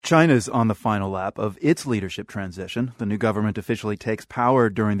China's on the final lap of its leadership transition. The new government officially takes power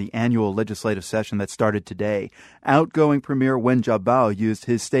during the annual legislative session that started today. Outgoing Premier Wen Jiabao used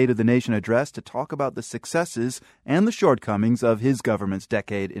his State of the Nation address to talk about the successes and the shortcomings of his government's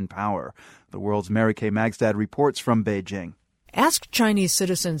decade in power. The world's Mary Kay Magstad reports from Beijing. Ask Chinese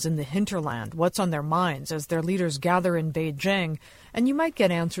citizens in the hinterland what's on their minds as their leaders gather in Beijing, and you might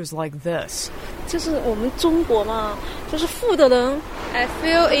get answers like this. I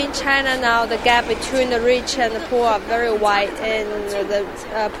feel in China now the gap between the rich and the poor are very wide, and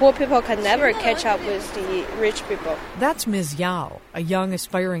the poor people can never catch up with the rich people. That's Ms. Yao, a young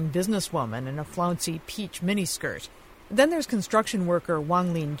aspiring businesswoman in a flouncy peach miniskirt. Then there's construction worker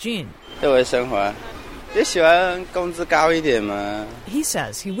Wang Linjin. He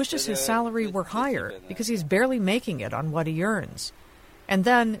says he wishes his salary were higher because he's barely making it on what he earns. And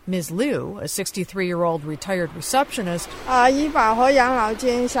then Ms. Liu, a 63-year-old retired receptionist,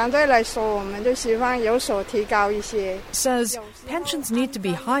 says pensions need to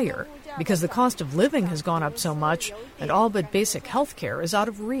be higher because the cost of living has gone up so much and all but basic health care is out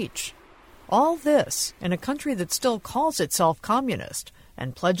of reach. All this in a country that still calls itself communist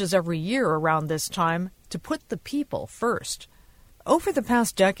and pledges every year around this time to put the people first. Over the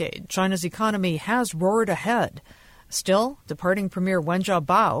past decade, China's economy has roared ahead. Still, departing Premier Wen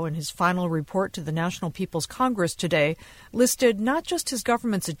Jiabao in his final report to the National People's Congress today listed not just his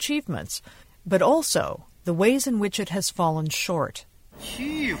government's achievements, but also the ways in which it has fallen short.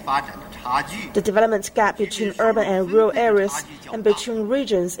 The development gap between urban and rural areas and between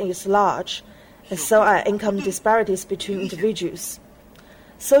regions is large, and so are income disparities between individuals.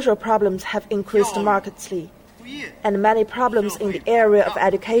 Social problems have increased markedly, and many problems in the area of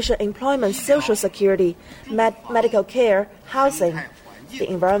education, employment, social security, medical care, housing, the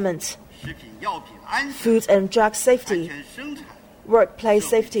environment, food and drug safety, workplace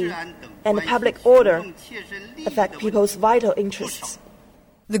safety, and public order affect people's vital interests.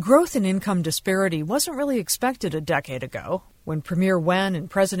 The growth in income disparity wasn't really expected a decade ago, when Premier Wen and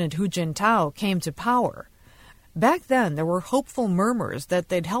President Hu Jintao came to power. Back then, there were hopeful murmurs that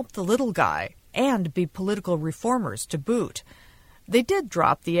they'd help the little guy and be political reformers to boot. They did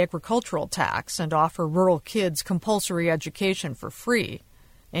drop the agricultural tax and offer rural kids compulsory education for free.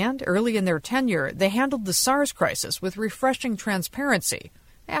 And early in their tenure, they handled the SARS crisis with refreshing transparency,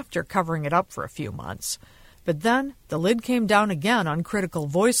 after covering it up for a few months. But then, the lid came down again on critical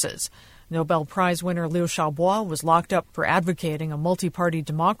voices. Nobel Prize winner Liu Xiaobo was locked up for advocating a multi-party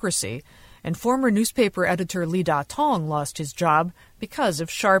democracy, and former newspaper editor Li Datong lost his job because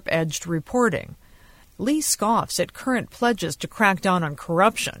of sharp-edged reporting. Li scoffs at current pledges to crack down on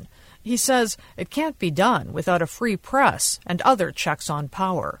corruption. He says it can't be done without a free press and other checks on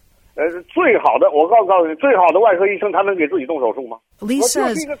power. Li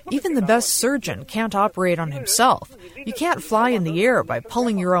says even the best surgeon can't operate on himself. You can't fly in the air by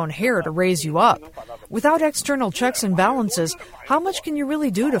pulling your own hair to raise you up. Without external checks and balances, how much can you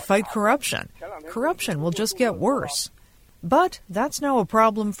really do to fight corruption? Corruption will just get worse. But that's now a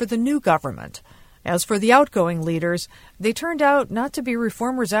problem for the new government. As for the outgoing leaders, they turned out not to be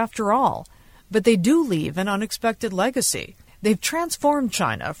reformers after all. But they do leave an unexpected legacy. They've transformed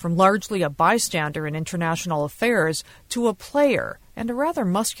China from largely a bystander in international affairs to a player, and a rather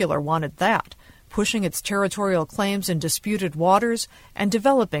muscular one at that, pushing its territorial claims in disputed waters and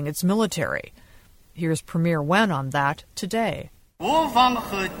developing its military. Here's Premier Wen on that today.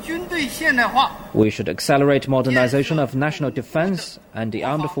 We should accelerate modernization of national defense and the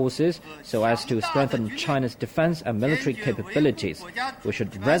armed forces so as to strengthen China's defense and military capabilities. We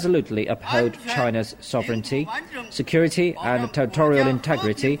should resolutely uphold China's sovereignty, security, and territorial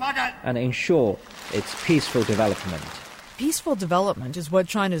integrity and ensure its peaceful development. Peaceful development is what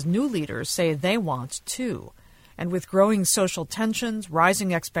China's new leaders say they want, too. And with growing social tensions,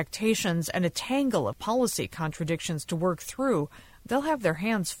 rising expectations, and a tangle of policy contradictions to work through, they'll have their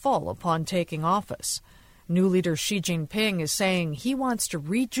hands full upon taking office. New leader Xi Jinping is saying he wants to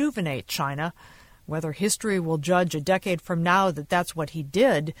rejuvenate China. Whether history will judge a decade from now that that's what he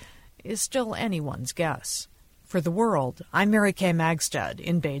did is still anyone's guess. For The World, I'm Mary Kay Magstad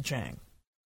in Beijing.